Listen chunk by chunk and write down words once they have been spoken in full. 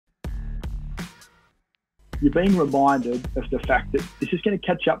you're being reminded of the fact that this is going to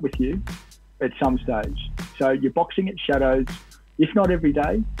catch up with you at some stage. So you're boxing its shadows, if not every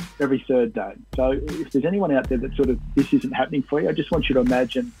day, every third day. So if there's anyone out there that sort of, this isn't happening for you, I just want you to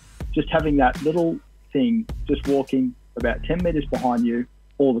imagine just having that little thing just walking about 10 metres behind you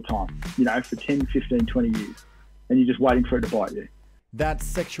all the time, for 10, 15, 20 years, and you're just waiting for it to bite you. That's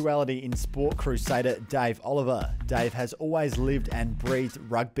sexuality in sport crusader Dave Oliver. Dave has always lived and breathed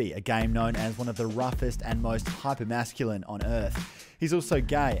rugby, a game known as one of the roughest and most hypermasculine on earth. He's also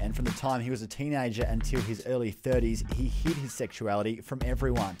gay, and from the time he was a teenager until his early 30s, he hid his sexuality from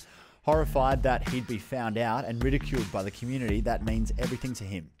everyone. Horrified that he'd be found out and ridiculed by the community that means everything to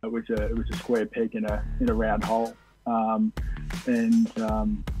him. It was a square peg in a round hole,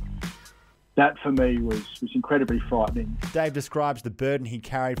 that for me was incredibly frightening. Dave describes the burden he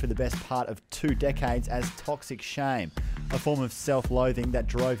carried for the best part of 2 decades as toxic shame, a form of self-loathing that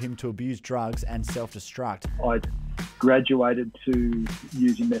drove him to abuse drugs and self-destruct. I graduated to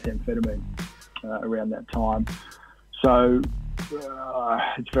using methamphetamine around that time. So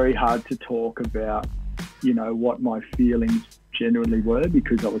it's very hard to talk about, what my feelings generally were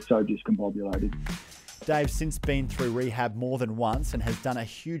because I was so discombobulated. Dave's since been through rehab more than once and has done a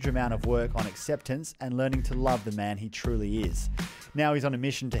huge amount of work on acceptance and learning to love the man he truly is. Now he's on a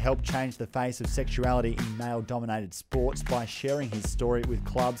mission to help change the face of sexuality in male-dominated sports by sharing his story with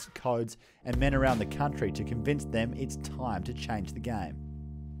clubs, codes and men around the country to convince them it's time to change the game.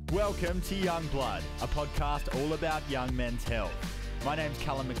 Welcome to Young Blood, a podcast all about young men's health. My name's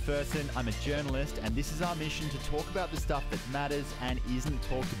Callum McPherson, I'm a journalist, and this is our mission to talk about the stuff that matters and isn't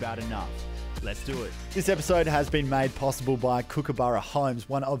talked about enough. Let's do it. This episode has been made possible by Kookaburra Homes,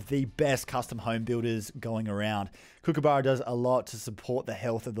 one of the best custom home builders going around. Kookaburra does a lot to support the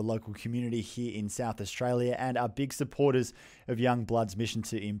health of the local community here in South Australia and are big supporters of Young Blood's mission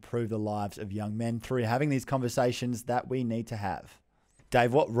to improve the lives of young men through having these conversations that we need to have.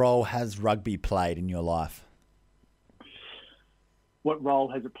 Dave, what role has rugby played in your life? What role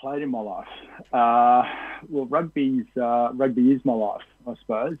has it played in my life? Well, rugby is my life, I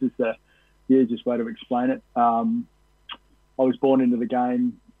suppose, is the easiest way to explain it. I was born into the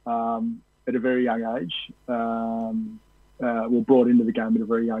game at a very young age. Brought into the game at a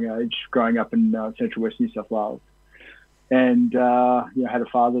very young age, growing up in central West New South Wales. And had a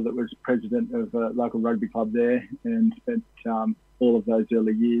father that was president of a local rugby club there and spent all of those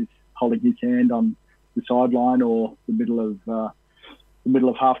early years holding his hand on the sideline or the middle of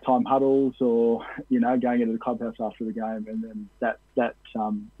halftime huddles, or going into the clubhouse after the game, and then that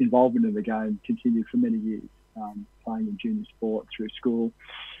involvement in the game continued for many years, playing in junior sport through school,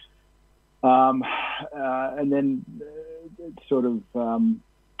 and then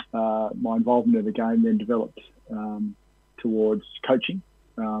my involvement in the game then developed towards coaching,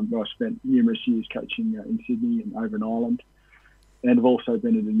 where I spent numerous years coaching in Sydney and over in Ireland. And I've also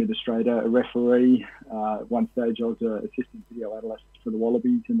been an administrator, a referee. At one stage, I was an assistant video analyst for the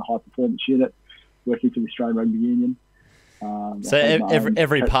Wallabies in the high performance unit, working for the Australian Rugby Union. So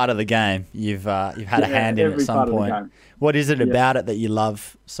every part of the game, you've had a hand in at some point. What is it about it that you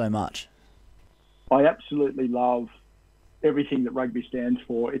love so much? I absolutely love everything that rugby stands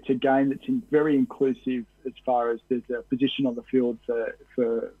for. It's a game that's very inclusive as far as there's a position on the field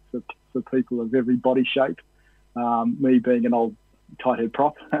for people of every body shape. Me being an old tight-head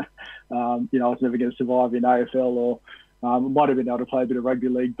prop, I was never going to survive in AFL or might have been able to play a bit of rugby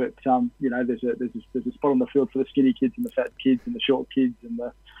league, but there's a spot on the field for the skinny kids and the fat kids and the short kids and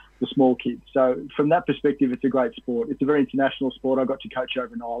the small kids. So from that perspective, it's a great sport. It's a very international sport. I got to coach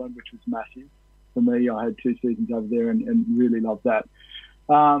over in Ireland, which was massive for me. I had 2 seasons over there and really loved that.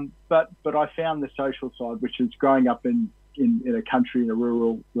 But I found the social side, which is growing up in a country, in a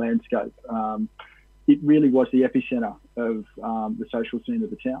rural landscape. It really was the epicenter of the social scene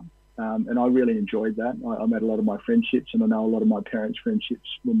of the town. And I really enjoyed that. I made a lot of my friendships, and I know a lot of my parents' friendships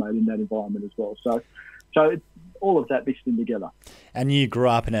were made in that environment as well. So it's all of that mixed in together. And you grew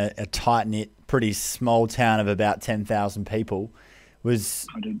up in a tight-knit, pretty small town of about 10,000 people. Was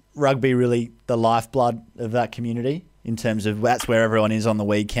rugby really the lifeblood of that community in terms of that's where everyone is on the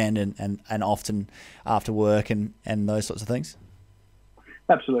weekend and often after work and those sorts of things?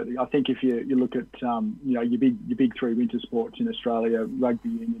 Absolutely. I think if you look at your big 3 winter sports in Australia, rugby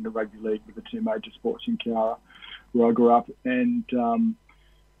union and rugby league were the 2 major sports in Kiara, where I grew up, and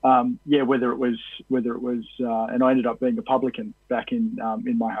whether it was, and I ended up being a publican back in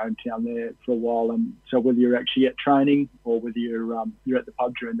my hometown there for a while, and so whether you're actually at training or whether you're at the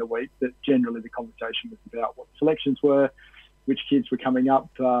pub during the week, that generally the conversation was about what the selections were, which kids were coming up,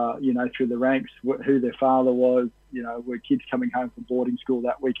 through the ranks, who their father was, were kids coming home from boarding school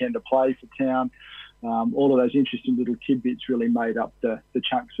that weekend to play for town. all of those interesting little tidbits really made up the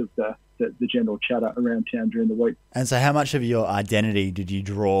chunks of the general chatter around town during the week. And so how much of your identity did you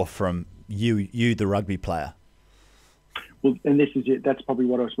draw from you the rugby player? Well, and this is it. That's probably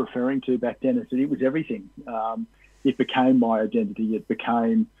what I was referring to back then. Is that it was everything. It became my identity. It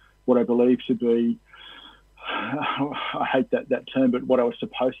became what I believe to be, I hate that term, but what I was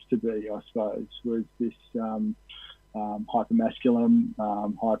supposed to be, I suppose, was this hyper-masculine,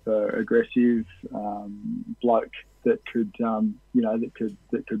 hyper-aggressive bloke that could,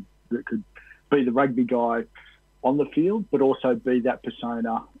 that could be the rugby guy on the field, but also be that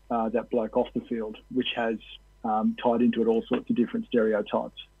persona, that bloke off the field, which has tied into it all sorts of different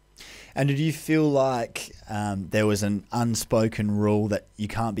stereotypes. And did you feel like there was an unspoken rule that you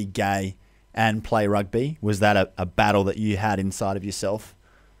can't be gay and play rugby? Was that a battle that you had inside of yourself?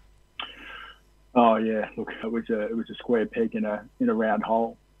 Oh yeah, look, it was a square peg in a round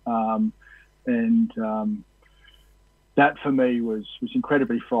hole, that for me was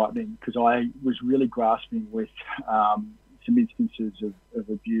incredibly frightening, because I was really grasping with some instances of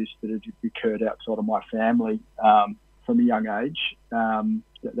abuse that had occurred outside of my family from a young age,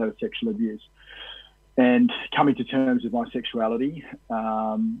 that were sexual abuse, and coming to terms with my sexuality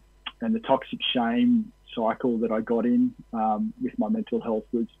and the toxic shame cycle that I got in with my mental health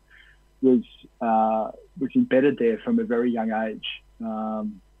was embedded there from a very young age,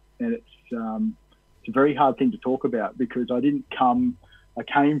 and it's a very hard thing to talk about, because I come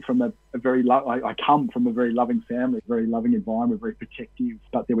from a very loving family, very loving environment, very protective,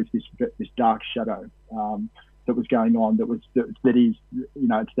 but there was this dark shadow that was going on. That is,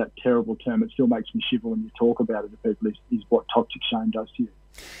 it's that terrible term. It still makes me shiver when you talk about it to people. Is what toxic shame does to you.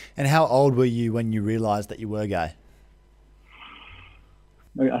 And how old were you when you realised that you were gay?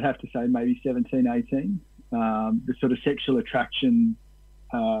 I'd have to say maybe 17, 18. The sort of sexual attraction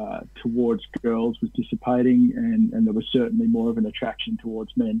towards girls was dissipating, and there was certainly more of an attraction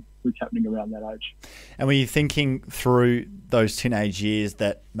towards men was happening around that age. And were you thinking through those teenage years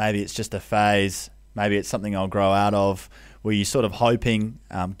that maybe it's just a phase, maybe it's something I'll grow out of? Were you sort of hoping,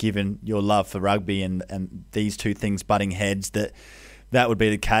 given your love for rugby and these two things butting heads, that would be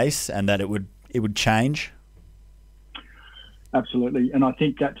the case and that it would change? Absolutely, and I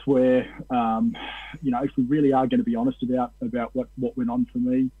think that's where, if we really are going to be honest about what went on for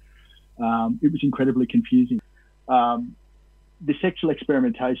me, it was incredibly confusing. The sexual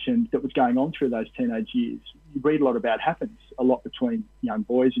experimentation that was going on through those teenage years, you read a lot about, happens a lot between young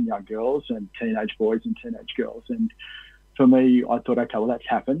boys and young girls, and teenage boys and teenage girls. And for me, I thought, okay, well, that's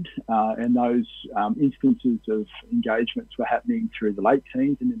happened, and those instances of engagements were happening through the late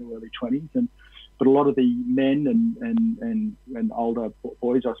teens and in the early 20s, but a lot of the men and older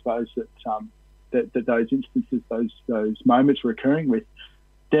boys, I suppose, that those instances, those moments were occurring with,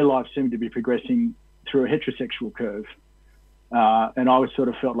 their lives seemed to be progressing through a heterosexual curve, and I was sort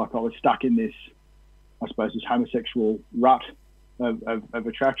of felt like I was stuck in this, I suppose, this homosexual rut of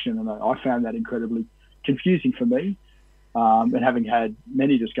attraction, and I found that incredibly confusing for me. And having had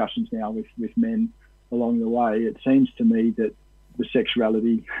many discussions now with men along the way, it seems to me that the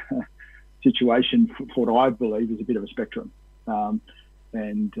sexuality situation, for what I believe, is a bit of a spectrum,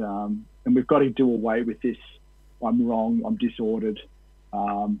 and we've got to do away with this. I'm wrong. I'm disordered.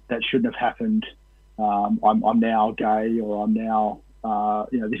 That shouldn't have happened. I'm now gay, or I'm now,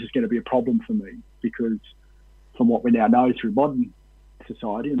 this is going to be a problem for me, because from what we now know through modern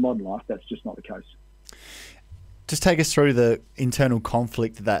society and modern life, that's just not the case. Just take us through the internal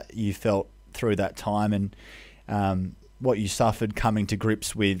conflict that you felt through that time, and what you suffered coming to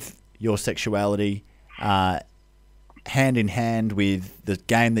grips with your sexuality, hand in hand with the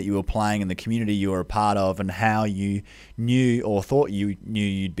game that you were playing and the community you were a part of, and how you knew or thought you knew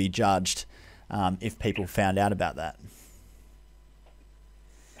you'd be judged if people found out about that.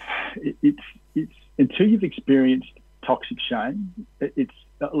 It's until you've experienced toxic shame, it's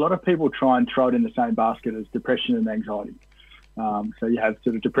a lot of people try and throw it in the same basket as depression and anxiety. So you have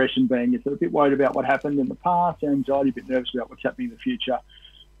sort of depression being you're sort of a bit worried about what happened in the past, anxiety a bit nervous about what's happening in the future.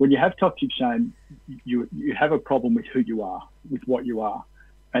 When you have toxic shame, you have a problem with who you are, with what you are,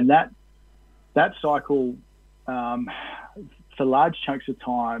 and that cycle for large chunks of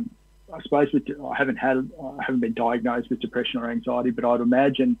time. I suppose I haven't been diagnosed with depression or anxiety, but I'd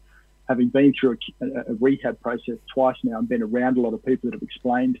imagine, having been through a rehab process twice now and been around a lot of people that have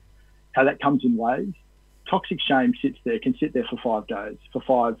explained how that comes in waves, toxic shame can sit there for 5 days, for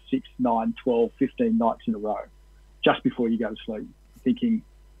 5, 6, 9, 12, 15 nights in a row, just before you go to sleep, thinking,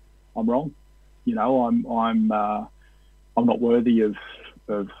 I'm wrong, I'm not worthy of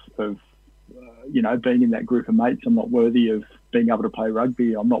being in that group of mates. I'm not worthy of being able to play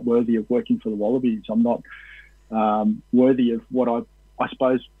rugby. I'm not worthy of working for the Wallabies. I'm not worthy of what I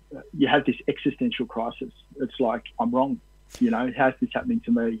suppose you have this existential crisis. It's like, I'm wrong. How's this happening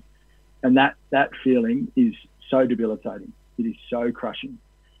to me? And that feeling is so debilitating. It is so crushing,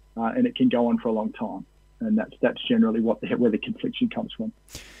 and it can go on for a long time. And that's generally where the confliction comes from.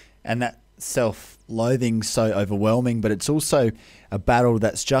 And that self-loathing's so overwhelming, but it's also a battle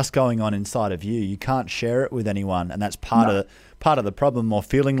that's just going on inside of you. You can't share it with anyone, and that's part of the problem. Or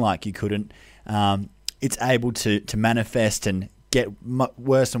feeling like you couldn't. It's able to manifest and get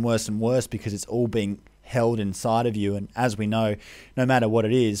worse and worse and worse because it's all being held inside of you. And as we know, no matter what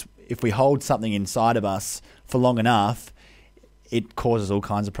it is, if we hold something inside of us for long enough, it causes all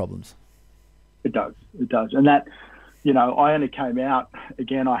kinds of problems. It does. And that, I only came out,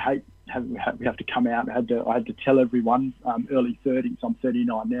 again, we have to come out. I had to tell everyone, early 30s, I'm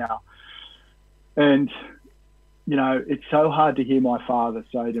 39 now. And, it's so hard to hear my father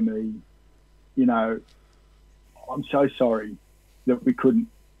say to me, I'm so sorry that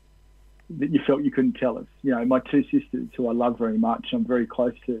you felt you couldn't tell us. My two sisters, who I love very much, I'm very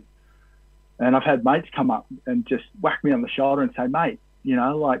close to. And I've had mates come up and just whack me on the shoulder and say, mate,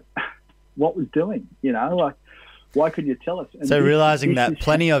 what was doing? Why couldn't you tell us? And so realising that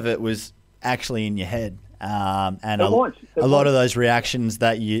plenty of it was actually in your head. And a lot of those reactions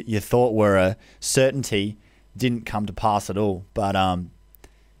that you thought were a certainty didn't come to pass at all. But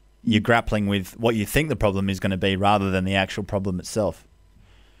you're grappling with what you think the problem is going to be rather than the actual problem itself.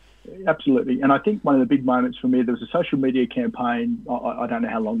 Absolutely. And I think one of the big moments for me, there was a social media campaign, I don't know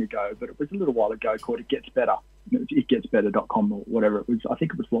how long ago, but it was a little while ago, called It Gets Better. Itgetsbetter.com or whatever it was. I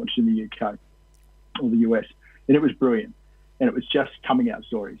think it was launched in the UK or the US. And it was brilliant. And it was just coming out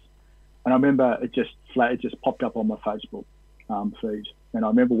stories. And I remember it just popped up on my Facebook feed. And I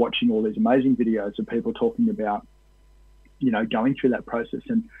remember watching all these amazing videos of people talking about, going through that process.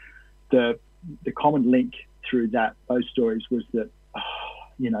 And the common link through those stories was that,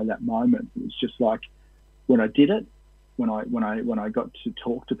 that moment. It was just like when I did it, when I got to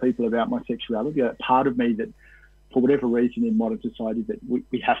talk to people about my sexuality, that part of me that, for whatever reason in modern society, that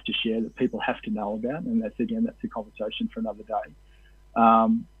we have to share, that people have to know about. And that's a conversation for another day.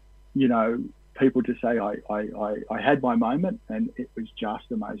 People to say, I had my moment, and it was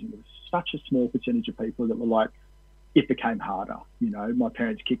just amazing. There was such a small percentage of people that were like, it became harder. My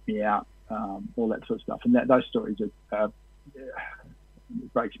parents kicked me out, all that sort of stuff. And those stories it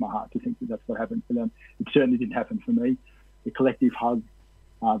breaks my heart to think that that's what happened for them. It certainly didn't happen for me. The collective hug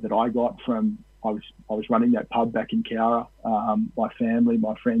that I got from, I was running that pub back in Cowra. My family,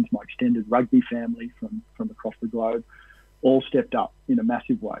 my friends, my extended rugby family from across the globe, all stepped up in a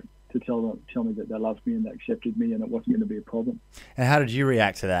massive way to tell me that they loved me and they accepted me, and it wasn't going to be a problem. And how did you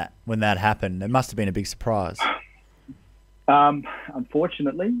react to that when that happened? It must have been a big surprise.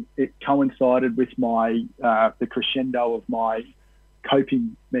 Unfortunately, it coincided with the crescendo of my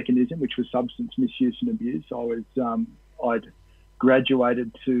coping mechanism, which was substance misuse and abuse. I'd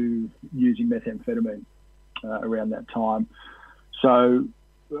graduated to using methamphetamine around that time. So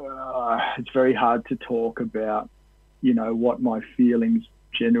it's very hard to talk about, what my feelings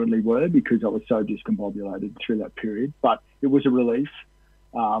genuinely were, because I was so discombobulated through that period. But it was a relief.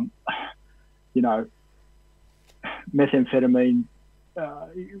 Methamphetamine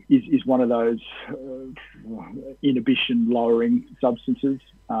is one of those inhibition lowering substances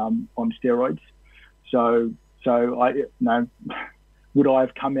on steroids. So would I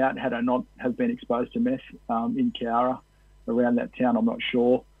have come out had I not have been exposed to meth in Cowra around that town? I'm not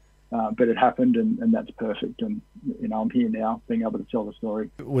sure, but it happened, and that's perfect. And I'm here now, being able to tell the story.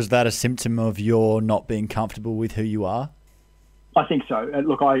 Was that a symptom of your not being comfortable with who you are? I think so.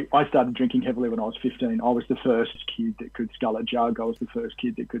 Look, I started drinking heavily when I was 15. I was the first kid that could scull a jug. I was the first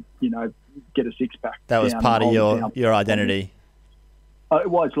kid that could, get a six-pack. That was part of your identity. It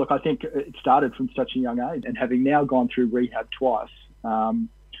was. Look, I think it started from such a young age. And having now gone through rehab twice,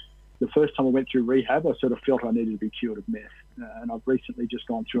 the first time I went through rehab, I sort of felt I needed to be cured of meth. And I've recently just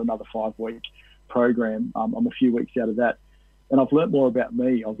gone through another 5-week program. I'm a few weeks out of that. And I've learned more about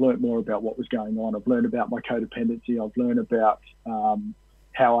me. I've learned more about what was going on. I've learned about my codependency. I've learned about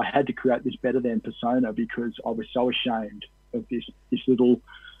how I had to create this better than persona, because I was so ashamed of this little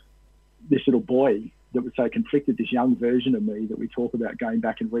boy that was so conflicted, this young version of me that we talk about, going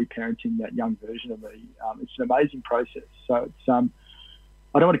back and reparenting that young version of me. It's an amazing process. So it's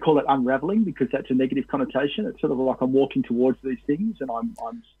I don't want to call it unraveling, because that's a negative connotation. It's sort of like I'm walking towards these things, and I'm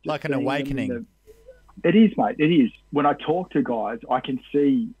like an awakening. It is, mate. It is. When I talk to guys, I can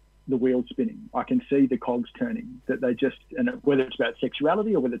see the wheels spinning. I can see the cogs turning. That they just, and whether it's about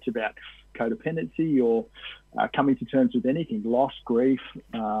sexuality or whether it's about codependency or coming to terms with anything, loss, grief,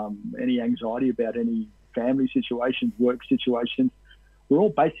 any anxiety about any family situations, work situations. We're all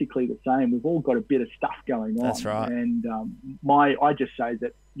basically the same. We've all got a bit of stuff going on. That's right. And I just say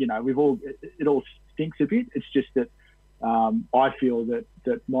that, you know, it all stinks a bit. It's just that I feel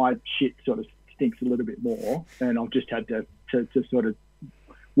that my shit sort of stinks a little bit more, and I've just had to sort of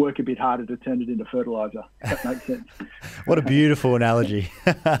work a bit harder to turn it into fertilizer. If that makes sense. What a beautiful analogy.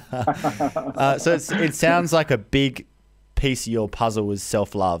 So it sounds like a big piece of your puzzle is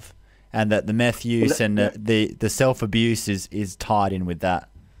self-love, and that the meth use and the self-abuse is tied in with that.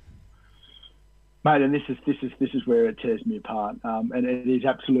 Mate, and this is where it tears me apart. And it is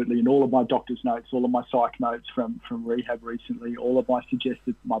absolutely in all of my doctor's notes, all of my psych notes from rehab recently, all of my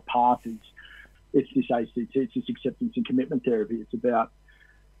suggested, my path is, it's this ACT, it's this acceptance and commitment therapy. It's about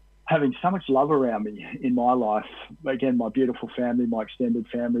having so much love around me in my life. Again, my beautiful family, my extended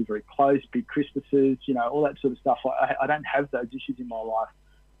family, very close, big Christmases, you know, all that sort of stuff. I don't have those issues in my life.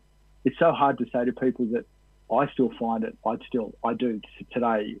 It's so hard to say to people that I still find it, I do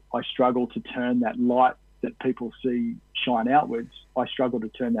today. I struggle to turn that light that people see shine outwards. I struggle to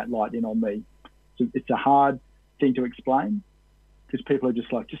turn that light in on me. So it's a hard thing to explain because people are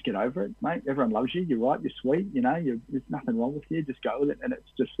just like, just get over it, mate. Everyone loves you. You're right. You're sweet. You know, there's nothing wrong with you. Just go with it. And it's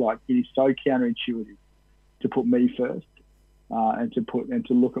just like, it is so counterintuitive to put me first and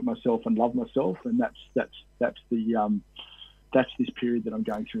to look at myself and love myself. And that's this period that I'm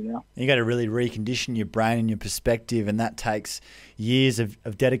going through now. You got to really recondition your brain and your perspective, and that takes years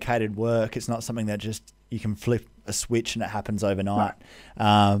of dedicated work. It's not something that just you can flip a switch and it happens overnight.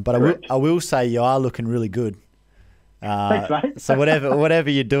 No. But I will say you are looking really good. Thanks, mate. So whatever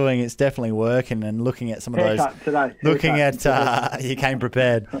you're doing, it's definitely working. And looking at some of those, you came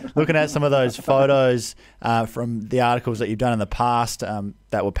prepared. Looking at some of those photos from the articles that you've done in the past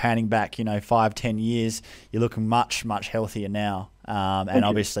that were panning back, 5-10 years, you're looking much, much healthier now. And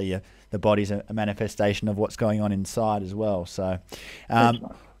obviously the body's a manifestation of what's going on inside as well. So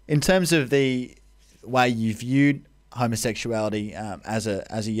in terms of the way you viewed homosexuality as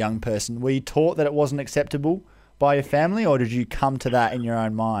a young person, were you taught that it wasn't acceptable by your family, or did you come to that in your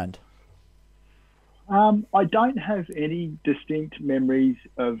own mind? I don't have any distinct memories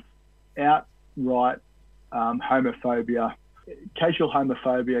of outright homophobia, casual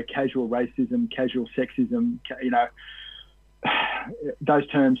homophobia, casual racism, casual sexism. Those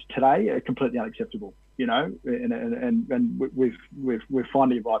terms today are completely unacceptable. And we've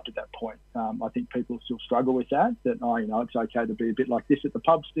finally arrived at that point. I think people still struggle with that. It's okay to be a bit like this at the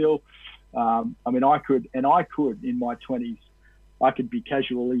pub still. I could in my 20s, I could be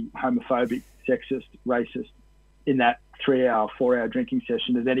casually homophobic, sexist, racist in that 3-hour, 4-hour drinking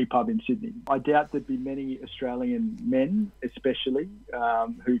session at any pub in Sydney. I doubt there'd be many Australian men, especially,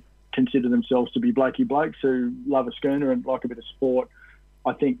 who consider themselves to be blokey blokes who love a schooner and like a bit of sport.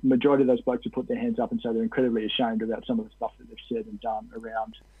 I think the majority of those blokes would put their hands up and say they're incredibly ashamed about some of the stuff that they've said and done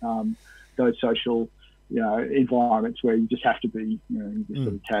around those social environments where you just have to be, you just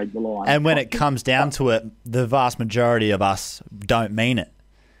sort of tag the line. And when it comes down to it, the vast majority of us don't mean it.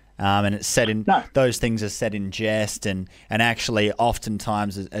 And it's said in those things are said in jest, and actually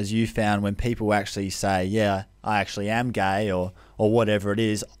oftentimes, as you found, when people actually say, yeah, I actually am gay or whatever it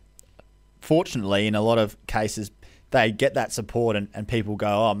is, fortunately in a lot of cases they get that support and people go,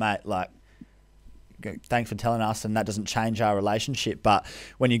 oh mate, like, thanks for telling us, and that doesn't change our relationship. But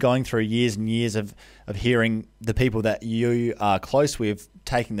when you're going through years and years of hearing the people that you are close with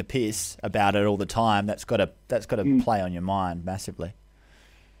taking the piss about it all the time, that's got to play on your mind massively.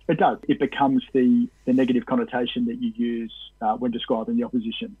 It does. It becomes the negative connotation that you use when describing the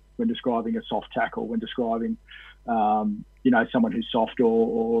opposition, when describing a soft tackle, when describing someone who's soft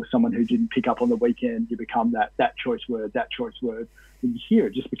or someone who didn't pick up on the weekend. You become that choice word. When you hear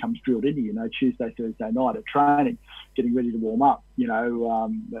it, just becomes drilled into you. Tuesday, Thursday night at training, getting ready to warm up. If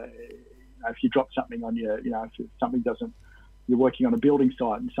you drop something on your, if something doesn't, you're working on a building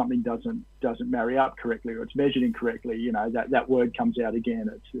site and something doesn't marry up correctly or it's measured incorrectly. That word comes out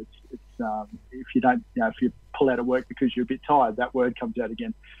again. It's if you don't, if you pull out of work because you're a bit tired, that word comes out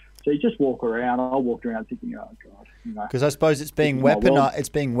again. So you just walk around. I walked around thinking, oh God, Because I suppose it's being weaponized. It's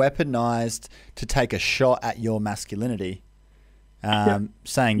being weaponized to take a shot at your masculinity.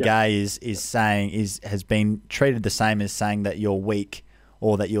 Saying gay has been treated the same as saying that you're weak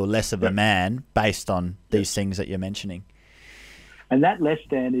or that you're less of a man based on these things that you're mentioning. And that less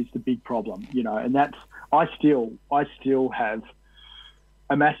than is the big problem, and that's, I still have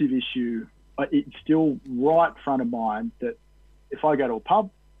a massive issue. It's still right front of mind that if I go to a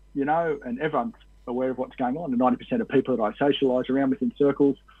pub you know, and everyone's aware of what's going on. And 90% of people that I socialise around within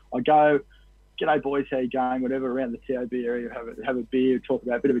circles, I go, "G'day boys, how you going?" Whatever, around the TOB area, have a beer, talk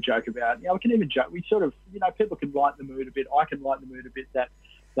about a bit of a joke about. You know, we can even joke. We sort of, you know, people can lighten the mood a bit. I can lighten the mood a bit.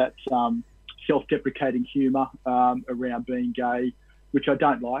 That self-deprecating humour around being gay, which I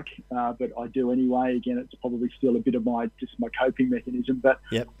don't like, but I do anyway. Again, it's probably still a bit of my coping mechanism. But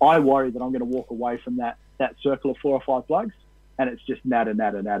yep. I worry that I'm going to walk away from that circle of 4 or 5 blokes, and it's just natter.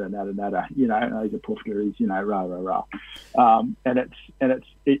 You know, these are puffers, you know, rah. And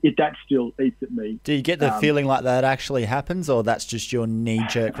that still eats at me. Do you get the feeling like that actually happens, or that's just your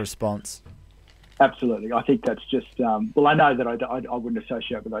knee-jerk response? Absolutely. I think that's just, well, I know that I wouldn't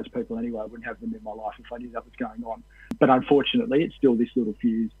associate with those people anyway. I wouldn't have them in my life if I knew that was going on. But unfortunately, it's still this little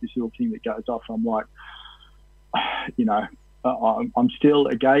fuse, this little thing that goes off. I'm like, you know, I'm still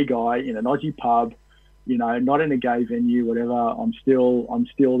a gay guy in an Aussie pub, you know, not in a gay venue, whatever. I'm still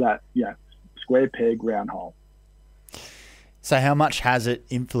that, yeah, square peg, round hole. So how much has it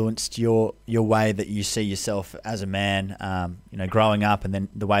influenced your way that you see yourself as a man, you know, growing up, and then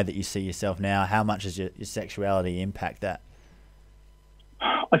the way that you see yourself now? How much does your sexuality impact that?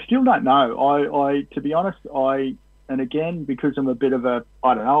 I still don't know. I to be honest, and again, because I'm a bit of a,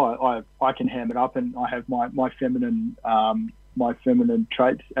 I don't know, I can ham it up, and I have my feminine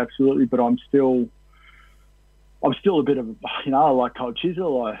traits, absolutely, but I'm still a bit of, you know, I like cold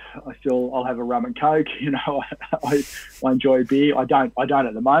chisel. I'll have a rum and coke. You know, I enjoy beer. I don't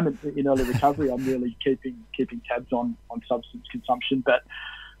at the moment in early recovery. I'm really keeping tabs on substance consumption, but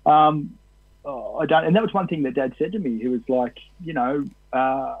I don't. And that was one thing that Dad said to me. He was like, you know,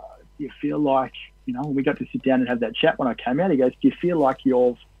 do you feel like, you know, when we got to sit down and have that chat when I came out, he goes, do you feel like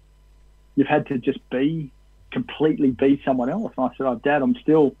you've had to just completely be someone else? And I said, oh, Dad,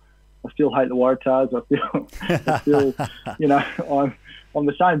 I still hate the Waratahs. I still, you know, I'm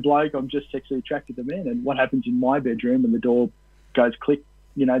the same bloke. I'm just sexually attracted to men. And what happens in my bedroom and the door goes click,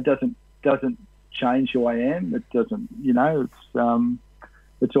 you know, doesn't change who I am. It doesn't, you know,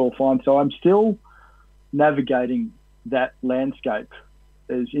 it's all fine. So I'm still navigating that landscape,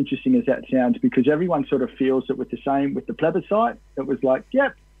 as interesting as that sounds, because everyone sort of feels that with the plebiscite, it was like,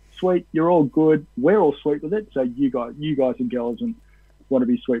 yep, sweet, you're all good. We're all sweet with it. So you guys and girls want to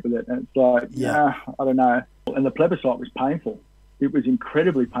be sweet with it. And it's like, yeah, I don't know. And the plebiscite was painful. It was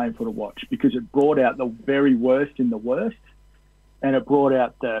incredibly painful to watch, because it brought out the very worst in the worst, and it brought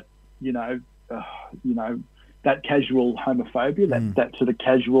out the, you know, that casual homophobia, that sort of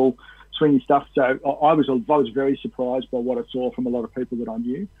casual swinging stuff. So I was very surprised by what I saw from a lot of people that I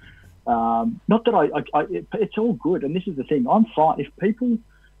knew. Not that it's all good. And this is the thing, I'm fine if people.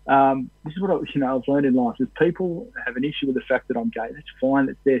 This is what I've learned in life. If people have an issue with the fact that I'm gay, that's fine.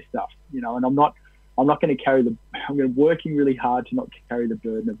 It's their stuff, you know. And I'm not going to carry I'm working really hard to not carry the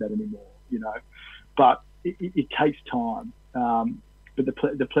burden of that anymore, you know. But it takes time. But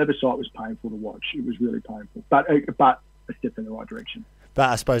the plebiscite was painful to watch. It was really painful. But a step in the right direction. But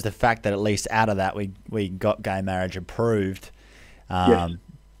I suppose the fact that at least out of that we got gay marriage approved. Yes.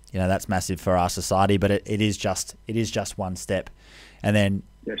 You know, that's massive for our society. But it is just one step, and then.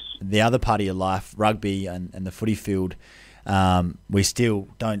 Yes. The other part of your life, rugby and the footy field, we still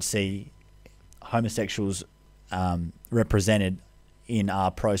don't see homosexuals represented in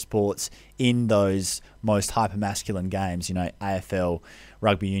our pro sports in those most hyper-masculine games, you know, AFL,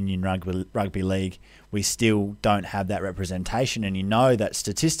 rugby union, rugby league. We still don't have that representation, and you know that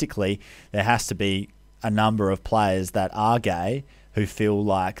statistically there has to be a number of players that are gay who feel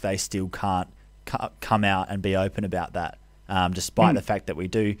like they still can't come out and be open about that. Despite the fact that we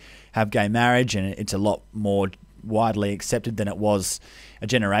do have gay marriage, and it's a lot more widely accepted than it was a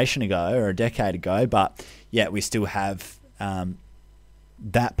generation ago or a decade ago. But yet we still have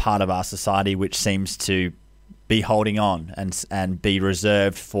that part of our society which seems to be holding on and be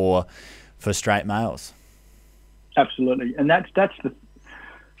reserved for straight males. Absolutely. And that's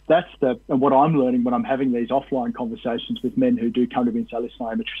what I'm learning when I'm having these offline conversations with men who do come to me and say, listen,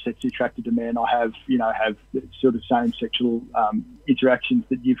 I'm sexually attracted to men. I have sort of same sexual interactions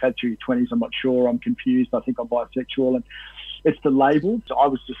that you've had through your 20s. I'm not sure. I'm confused. I think I'm bisexual. And it's the label. So I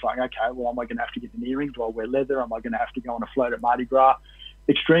was just like, okay, well, am I going to have to get an earring? Do I wear leather? Am I going to have to go on a float at Mardi Gras?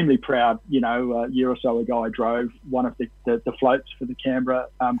 Extremely proud. You know, a year or so ago, I drove one of the floats for the Canberra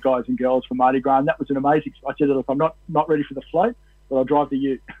guys and girls for Mardi Gras. And that was an amazing, I said, look, I'm not ready for the float, but I'll drive the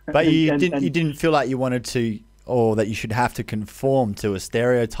ute. But you didn't feel like you wanted to, or that you should have to conform to a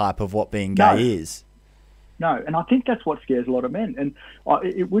stereotype of what being gay is. No, and I think that's what scares a lot of men. And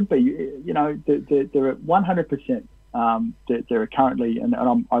it would be, you know, there are 100%. There are currently, and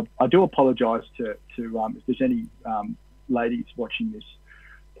I do apologise to if there's any ladies watching this,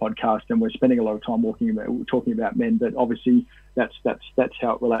 podcast, and we're spending a lot of time talking about men. But obviously, that's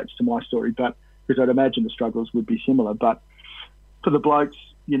how it relates to my story. But because I'd imagine the struggles would be similar. But for the blokes,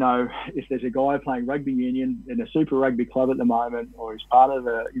 you know, if there's a guy playing rugby union in a Super Rugby club at the moment, or he's part of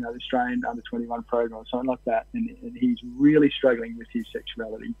the, you know, the Australian under-21 program or something like that, and he's really struggling with his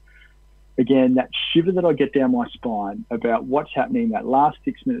sexuality, again, that shiver that I get down my spine about what's happening that last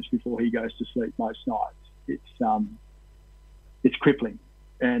 6 minutes before he goes to sleep most nights, it's crippling.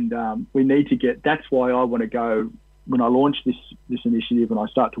 And we need to get, that's why I want to go, when I launch this initiative and I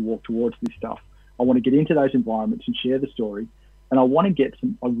start to walk towards this stuff, I want to get into those environments and share the story. And I want to get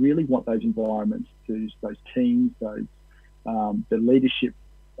I really want those environments, those teams, the leadership,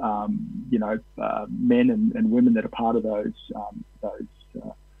 men and women that are part of those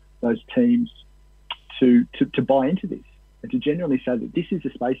teams to buy into this and to genuinely say that this is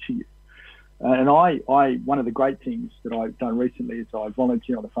a space for you. And I one of the great things that I've done recently is I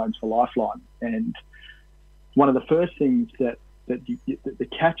volunteer on the Phones for Lifeline. And one of the first things that the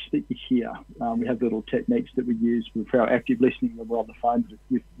catch that you hear, we have little techniques that we use for our active listening when we're on the phone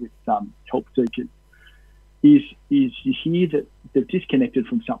with help seekers, is you hear that they've disconnected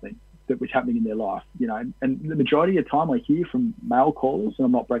from something that was happening in their life, you know. And the majority of the time I hear from male callers, and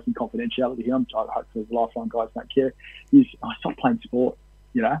I'm not breaking confidentiality here, hopefully the Lifeline guys don't care, is I stopped playing sport,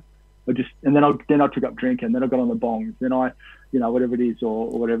 you know. And then I took up drinking, and then I got on the bongs, then I, you know, whatever it is or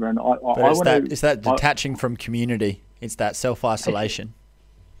whatever. And it's that detaching from community. It's that self-isolation.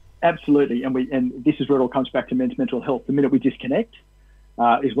 Absolutely. And this is where it all comes back to men's mental health. The minute we disconnect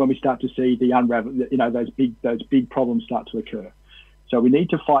is when we start to see the unravel, you know, those big problems start to occur. So we need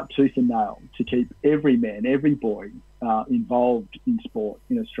to fight tooth and nail to keep every man, every boy involved in sport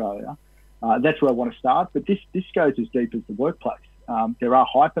in Australia. That's where I want to start. But this goes as deep as the workplace. There are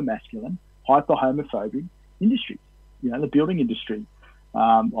hyper-masculine, hyper-homophobic industries, you know, the building industry.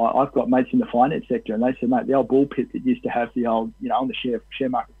 I've got mates in the finance sector, and they said, mate, the old bull pit that used to have the old, you know, on the share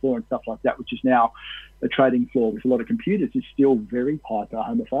market floor and stuff like that, which is now a trading floor with a lot of computers, is still very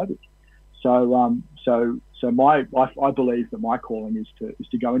hyper-homophobic. So I believe that my calling is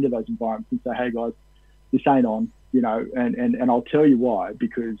to go into those environments and say, hey guys, this ain't on, you know, and I'll tell you why.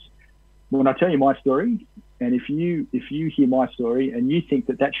 Because when I tell you my story, and if you hear my story and you think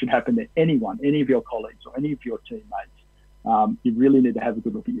that should happen to anyone, any of your colleagues or any of your teammates, you really need to have a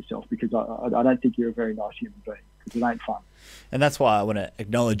good look at yourself, because I don't think you're a very nice human being, because it ain't fun. And that's why I want to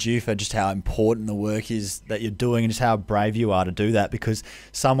acknowledge you for just how important the work is that you're doing, and just how brave you are to do that, because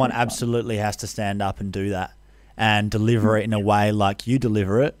someone absolutely has to stand up and do that and deliver it in a way like you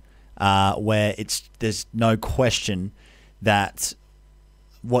deliver it, where there's no question that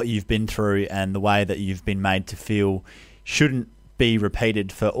what you've been through and the way that you've been made to feel shouldn't be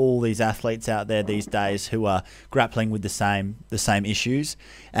repeated for all these athletes out there these days who are grappling with the same issues,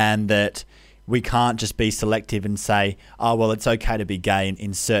 and that we can't just be selective and say, oh, well, it's okay to be gay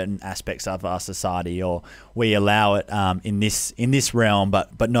in certain aspects of our society, or we allow it in this realm,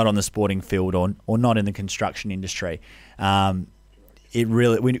 but not on the sporting field, or not in the construction industry. It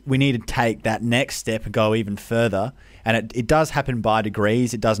really, we need to take that next step and go even further. And it does happen by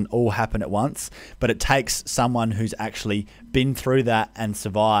degrees. It doesn't all happen at once, but it takes someone who's actually been through that and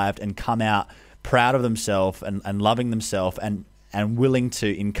survived and come out proud of themselves and loving themselves and willing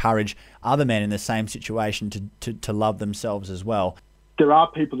to encourage other men in the same situation to love themselves as well. There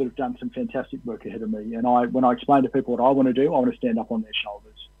are people that have done some fantastic work ahead of me. And when I explain to people what I want to do, I want to stand up on their shoulders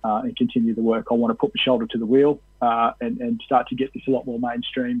and continue the work. I want to put my shoulder to the wheel and start to get this a lot more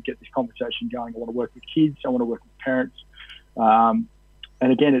mainstream, get this conversation going. I want to work with kids. I want to work with parents.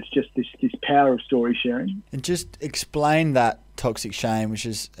 And again, it's just this power of story sharing. And just explain that toxic shame, which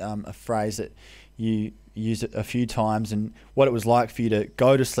is a phrase that you use it a few times, and what it was like for you to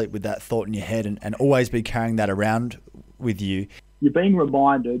go to sleep with that thought in your head and always be carrying that around with you. You're being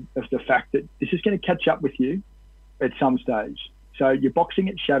reminded of the fact that this is going to catch up with you at some stage. So you're boxing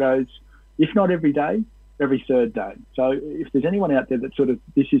its shadows, if not every day, every third day. So if there's anyone out there that sort of,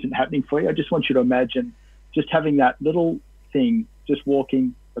 this isn't happening for you, I just want you to imagine just having that little thing just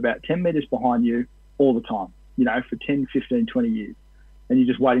walking about 10 metres behind you all the time, you know, for 10, 15, 20 years, and you're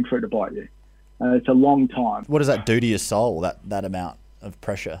just waiting for it to bite you. It's a long time. What does that do to your soul, that amount of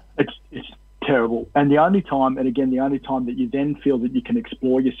pressure? It's terrible. And the only time that you then feel that you can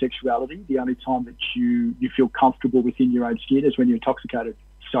explore your sexuality, the only time that you feel comfortable within your own skin, is when you're intoxicated.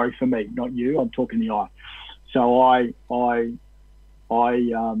 Sorry, for me, not you. I'm talking the I. So I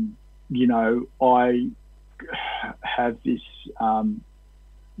have this,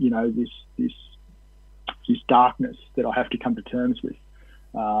 this darkness that I have to come to terms with.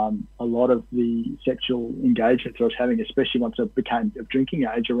 A lot of the sexual engagements I was having, especially once I became of drinking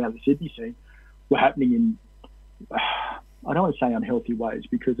age around the Sydney scene, were happening in, I don't want to say unhealthy ways,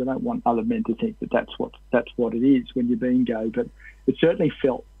 because I don't want other men to think that that's what it is when you're being gay, but it certainly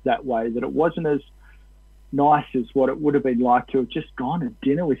felt that way, that it wasn't as nice as what it would have been like to have just gone to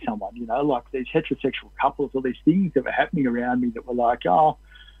dinner with someone, like these heterosexual couples, all these things that were happening around me that were like, oh,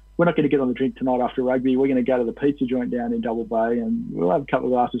 we're not going to get on the drink tonight after rugby. We're going to go to the pizza joint down in Double Bay and we'll have a couple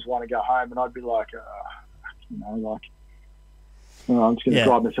of glasses of wine and go home. And I'd be like, I'm just going to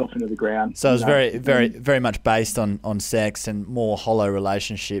drive myself into the ground. So it was very much based on sex and more hollow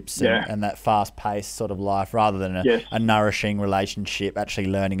relationships and that fast-paced sort of life, rather than a nourishing relationship, actually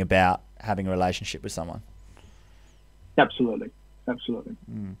learning about having a relationship with someone. Absolutely.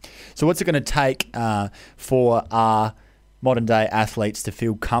 So what's it going to take for our modern day athletes to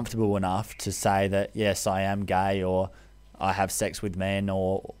feel comfortable enough to say that, yes, I am gay, or I have sex with men,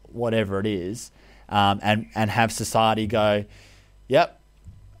 or whatever it is, and have society go, yep,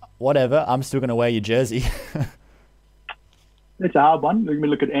 whatever, I'm still going to wear your jersey? It's a hard one. Let me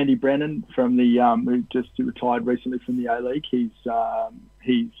look at Andy Brennan from the who just retired recently from the A-League.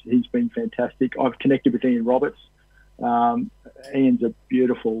 He's been fantastic. I've connected with Ian Roberts. Ian's a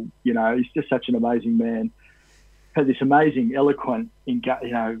beautiful, he's just such an amazing man. Had this amazing, eloquent,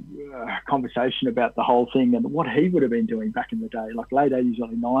 conversation about the whole thing and what he would have been doing back in the day, like late 80s,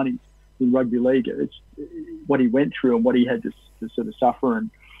 early 90s in rugby league. It's what he went through and what he had to sort of suffer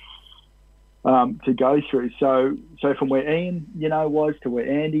and to go through. So from where Ian, was to where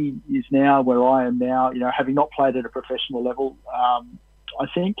Andy is now, where I am now, having not played at a professional level, I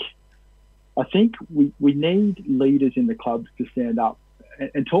think we need leaders in the clubs to stand up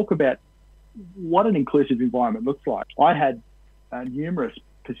and talk about what an inclusive environment looks like. I had numerous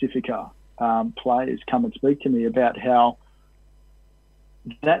Pacifica players come and speak to me about how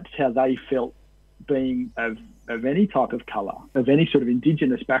that's how they felt being of any type of colour, of any sort of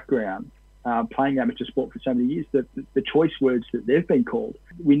Indigenous background, playing amateur sport for so many years, the choice words that they've been called.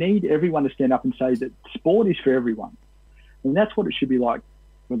 We need everyone to stand up and say that sport is for everyone. And that's what it should be like,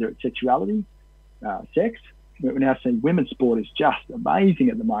 whether it's sexuality, sex. We're now seeing women's sport is just amazing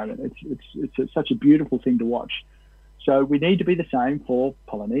at the moment. It's such a beautiful thing to watch. So we need to be the same for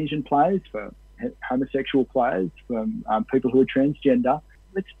Polynesian players, for homosexual players, for people who are transgender.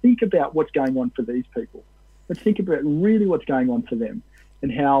 Let's think about what's going on for these people. Let's think about really what's going on for them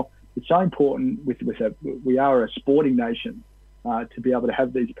and how it's so important we are a sporting nation to be able to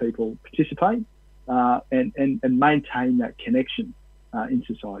have these people participate and maintain that connection in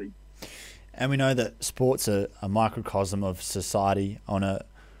society. And we know that sports are a microcosm of society on a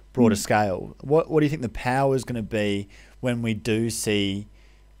broader scale. What do you think the power is going to be when we do see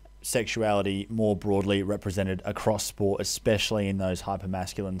sexuality more broadly represented across sport, especially in those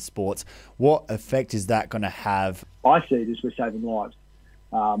hypermasculine sports? What effect is that going to have? I see it as we're saving lives.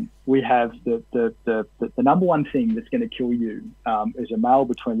 We have the number one thing that's going to kill you as a male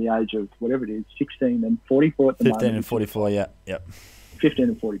between the age of whatever it is, 16 and 44 at the moment. 15 and 44, yeah. Yep. 15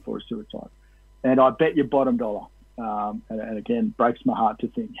 and 44 is suicide. And I bet you bottom dollar, and again, breaks my heart to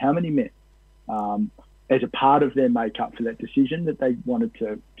think how many men, as a part of their makeup for that decision that they wanted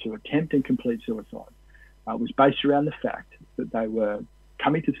to attempt and complete suicide, was based around the fact that they were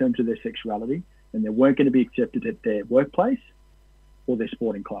coming to terms with their sexuality and they weren't going to be accepted at their workplace or their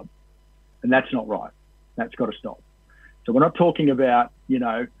sporting club. And that's not right. That's got to stop. So we're not talking about,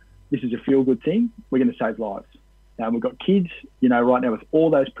 this is a feel-good thing. We're going to save lives. We've got kids, right now with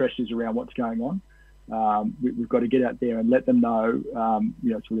all those pressures around what's going on. We've got to get out there and let them know, so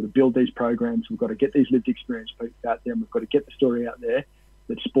we've got to build these programs. We've got to get these lived experience people out there. And we've got to get the story out there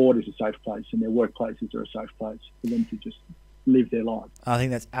that sport is a safe place and their workplaces are a safe place for them to just live their lives. I think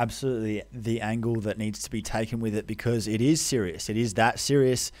that's absolutely the angle that needs to be taken with it, because it is serious. It is that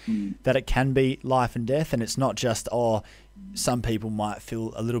serious that it can be life and death. And it's not just, some people might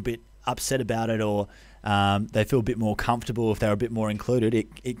feel a little bit upset about it, or they feel a bit more comfortable if they're a bit more included.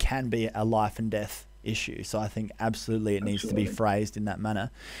 It can be a life and death issue. So I think absolutely it needs to be phrased in that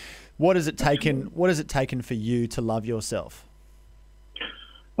manner. What has it taken for you to love yourself?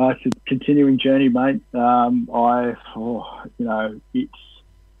 It's a continuing journey, mate.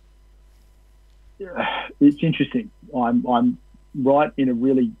 It's interesting. I'm right in a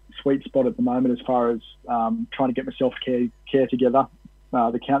really sweet spot at the moment as far as trying to get my self-care together.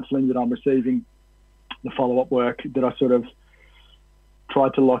 The counselling that I'm receiving, the follow-up work that I sort of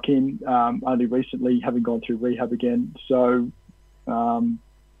tried to lock in only recently, having gone through rehab again. So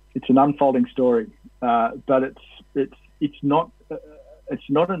it's an unfolding story, but it's not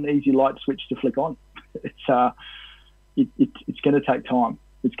an easy light switch to flick on. It's going to take time.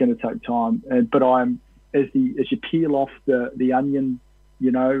 It's going to take time. But as you peel off the onion,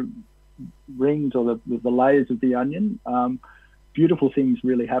 rings or the layers of the onion, beautiful things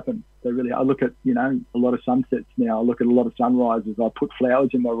really happen. I look at, a lot of sunsets now. I look at a lot of sunrises. I put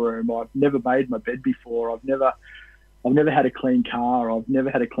flowers in my room. I've never made my bed before. I've never had a clean car. I've never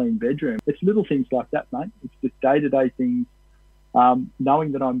had a clean bedroom. It's little things like that, mate. It's just day-to-day things.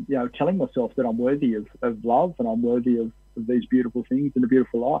 Knowing that I'm, telling myself that I'm worthy of love and I'm worthy of these beautiful things and a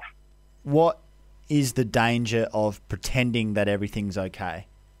beautiful life. What is the danger of pretending that everything's okay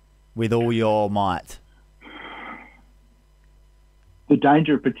with all your might? The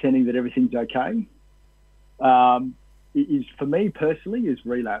danger of pretending that everything's okay is, for me personally, is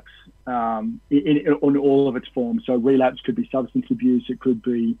relapse on all of its forms. So relapse could be substance abuse. It could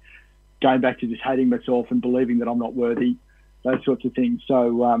be going back to just hating myself and believing that I'm not worthy, those sorts of things.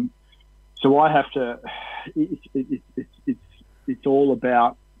 So I have to. It's all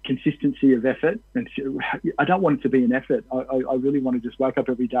about consistency of effort, and I don't want it to be an effort. I really want to just wake up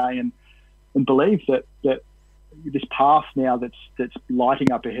every day and believe that this path now that's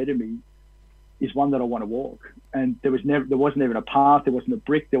lighting up ahead of me is one that I want to walk. And there wasn't even a path, there wasn't a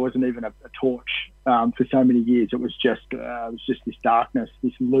brick, there wasn't even a torch for so many years. It was just this darkness,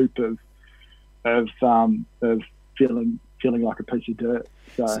 this loop of feeling like a piece of dirt.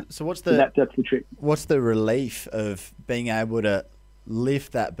 So what's that's the trick. What's the relief of being able to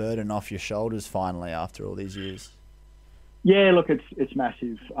lift that burden off your shoulders finally after all these years? Yeah, look, it's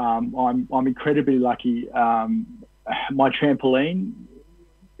massive. I'm incredibly lucky. My trampoline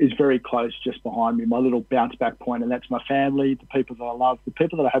is very close just behind me, my little bounce back point, and that's my family, the people that I love, the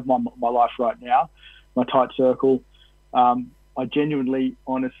people that I have in my life right now, my tight circle. I genuinely,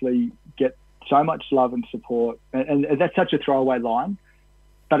 honestly get so much love and support, and that's such a throwaway line,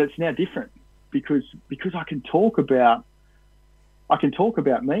 but it's now different because I can talk about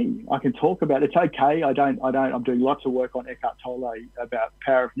me. I can talk about it's okay. I'm doing lots of work on Eckhart Tolle about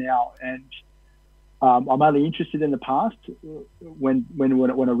Power of Now, and I'm only interested in the past when I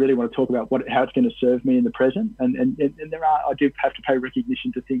really want to talk about how it's going to serve me in the present. And I do have to pay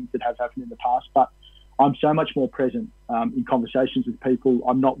recognition to things that have happened in the past, but I'm so much more present in conversations with people.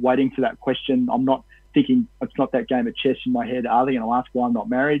 I'm not waiting for that question. I'm not thinking it's not that game of chess in my head. Are they going to ask why I'm not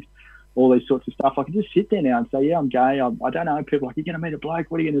married? All these sorts of stuff. I can just sit there now and say, yeah, I'm gay. I don't know. People are like, you're going to meet a bloke.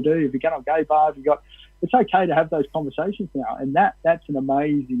 What are you going to do? If you're going to a gay bar, it's okay to have those conversations now. And that's an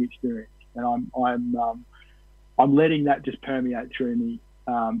amazing experience. And I'm letting that just permeate through me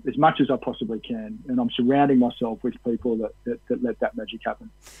as much as I possibly can. And I'm surrounding myself with people that let that magic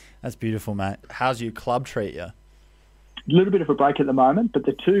happen. That's beautiful, mate. How's your club treat you? A little bit of a break at the moment, but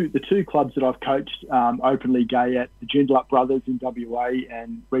the two clubs that I've coached openly gay at, the Joondalup Brothers in WA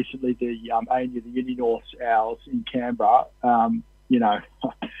and recently the ANU, the Uni North Owls in Canberra,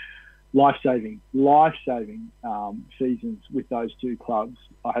 life-saving seasons with those two clubs.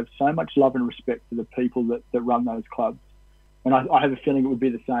 I have so much love and respect for the people that run those clubs. And I have a feeling it would be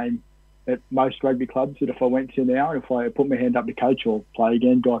the same at most rugby clubs that if I went to now, if I put my hand up to coach or play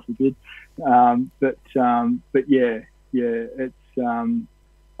again, God forbid. But yeah, it's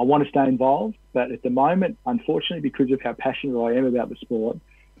I want to stay involved, but at the moment, unfortunately, because of how passionate I am about the sport,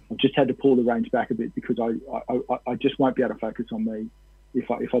 I've just had to pull the reins back a bit because I just won't be able to focus on me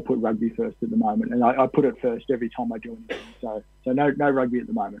if I put rugby first at the moment, and I put it first every time I do anything. So no rugby at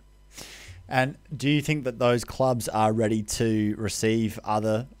the moment. And do you think that those clubs are ready to receive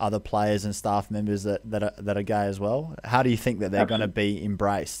other players and staff members that are gay as well? How do you think that they're going to be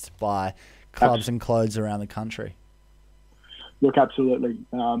embraced by clubs and clothes around the country? Look, absolutely,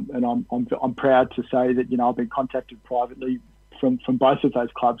 and I'm proud to say that I've been contacted privately from both of those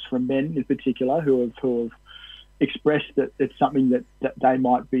clubs, from men in particular who have expressed that it's something that they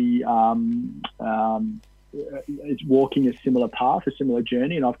might be is walking a similar path, a similar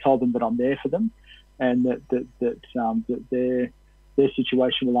journey, and I've told them that I'm there for them, and that their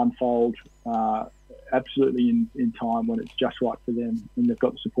situation will unfold absolutely in time when it's just right for them, and they've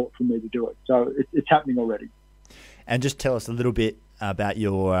got the support from me to do it. So it's happening already. And just tell us a little bit about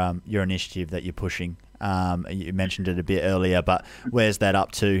your initiative that you're pushing. You mentioned it a bit earlier, but where's that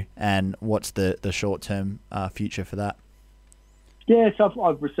up to, and what's the short-term future for that? Yes,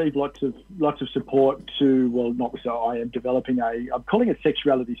 I've received lots of support I am developing I'm calling it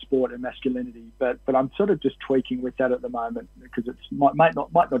sexuality, sport and masculinity, but I'm sort of just tweaking with that at the moment because it might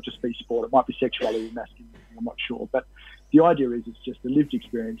not just be sport, it might be sexuality and masculinity, I'm not sure. But the idea is it's just a lived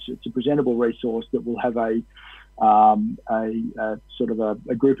experience. It's a presentable resource that will have a sort of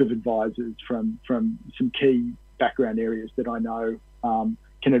a group of advisors from some key background areas that I know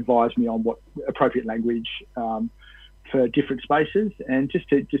can advise me on what appropriate language for different spaces, and just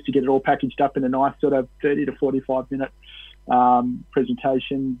to get it all packaged up in a nice sort of 30 to 45 minute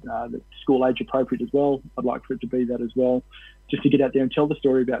presentation that's school age appropriate as well. I'd like for it to be that as well, just to get out there and tell the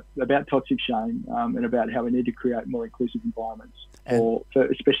story about toxic shame, and about how we need to create more inclusive environments for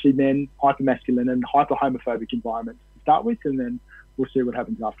especially men, hypermasculine and hyper-homophobic environments to start with, and then we'll see what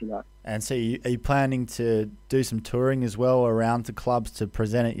happens after that. And so are you planning to do some touring as well around to clubs to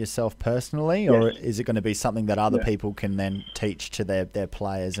present it yourself personally, or is it going to be something that other people can then teach to their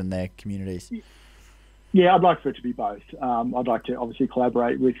players and their communities? Yeah, I'd like for it to be both. I'd like to obviously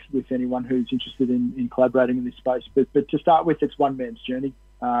collaborate with anyone who's interested in collaborating in this space. But to start with, it's one man's journey,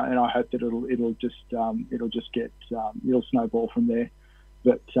 and I hope that it'll just get it'll snowball from there.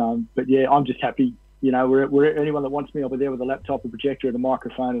 But yeah, I'm just happy. You know, we're anyone that wants me, I'll be there with a laptop, a projector, and a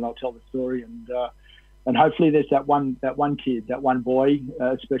microphone, and I'll tell the story. And hopefully there's that one kid, that one boy,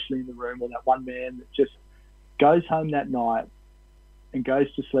 especially in the room, or that one man that just goes home that night and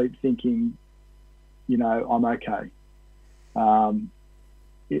goes to sleep thinking, you know, I'm okay.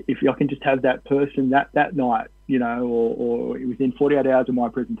 If I can just have that person that night, you know, or within 48 hours of my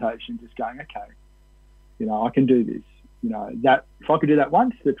presentation, just going, okay, you know, I can do this. You know, that if I could do that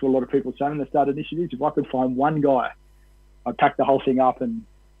once, that's what a lot of people say when they start initiatives. If I could find one guy, I'd pack the whole thing up and,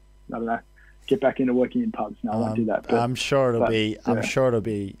 I don't know, get back into working in pubs. No, I won't do that. But, I'm sure it'll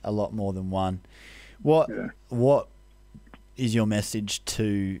be a lot more than one. What is your message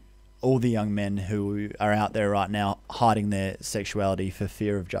to all the young men who are out there right now hiding their sexuality for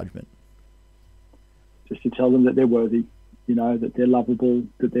fear of judgment? Just to tell them that they're worthy, you know, that they're lovable,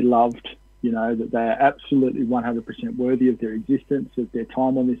 that they're loved, you know, that they are absolutely 100% worthy of their existence, of their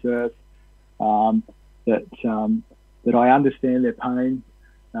time on this earth, that I understand their pain,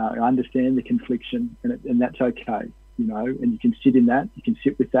 I understand the confliction, and that's okay, you know, and you can sit in that, you can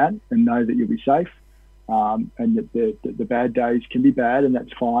sit with that and know that you'll be safe. And that the bad days can be bad, and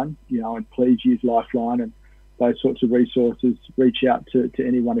that's fine, you know, and please use Lifeline and those sorts of resources. Reach out to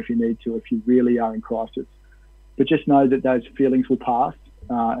anyone if you need to, if you really are in crisis. But just know that those feelings will pass,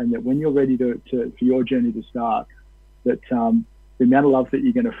 and that when you're ready for your journey to start, that the amount of love that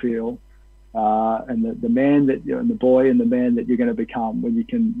you're going to feel, and the man that and the boy and the man that you're going to become when you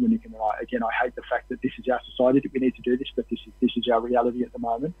can again, I hate the fact that this is our society, that we need to do this, but this is our reality at the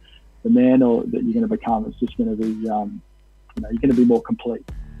moment. The man that you're going to become is just going to be, you know, you're going to be more complete.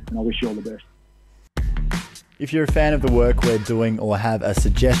 And I wish you all the best. If you're a fan of the work we're doing or have a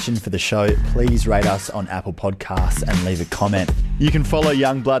suggestion for the show, please rate us on Apple Podcasts and leave a comment. You can follow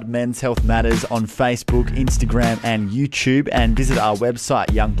Youngblood Men's Health Matters on Facebook, Instagram and YouTube, and visit our website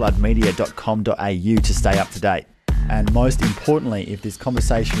youngbloodmedia.com.au to stay up to date. And most importantly, if this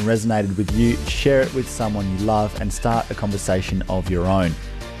conversation resonated with you, share it with someone you love and start a conversation of your own.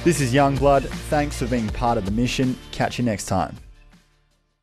 This is Youngblood. Thanks for being part of the mission. Catch you next time.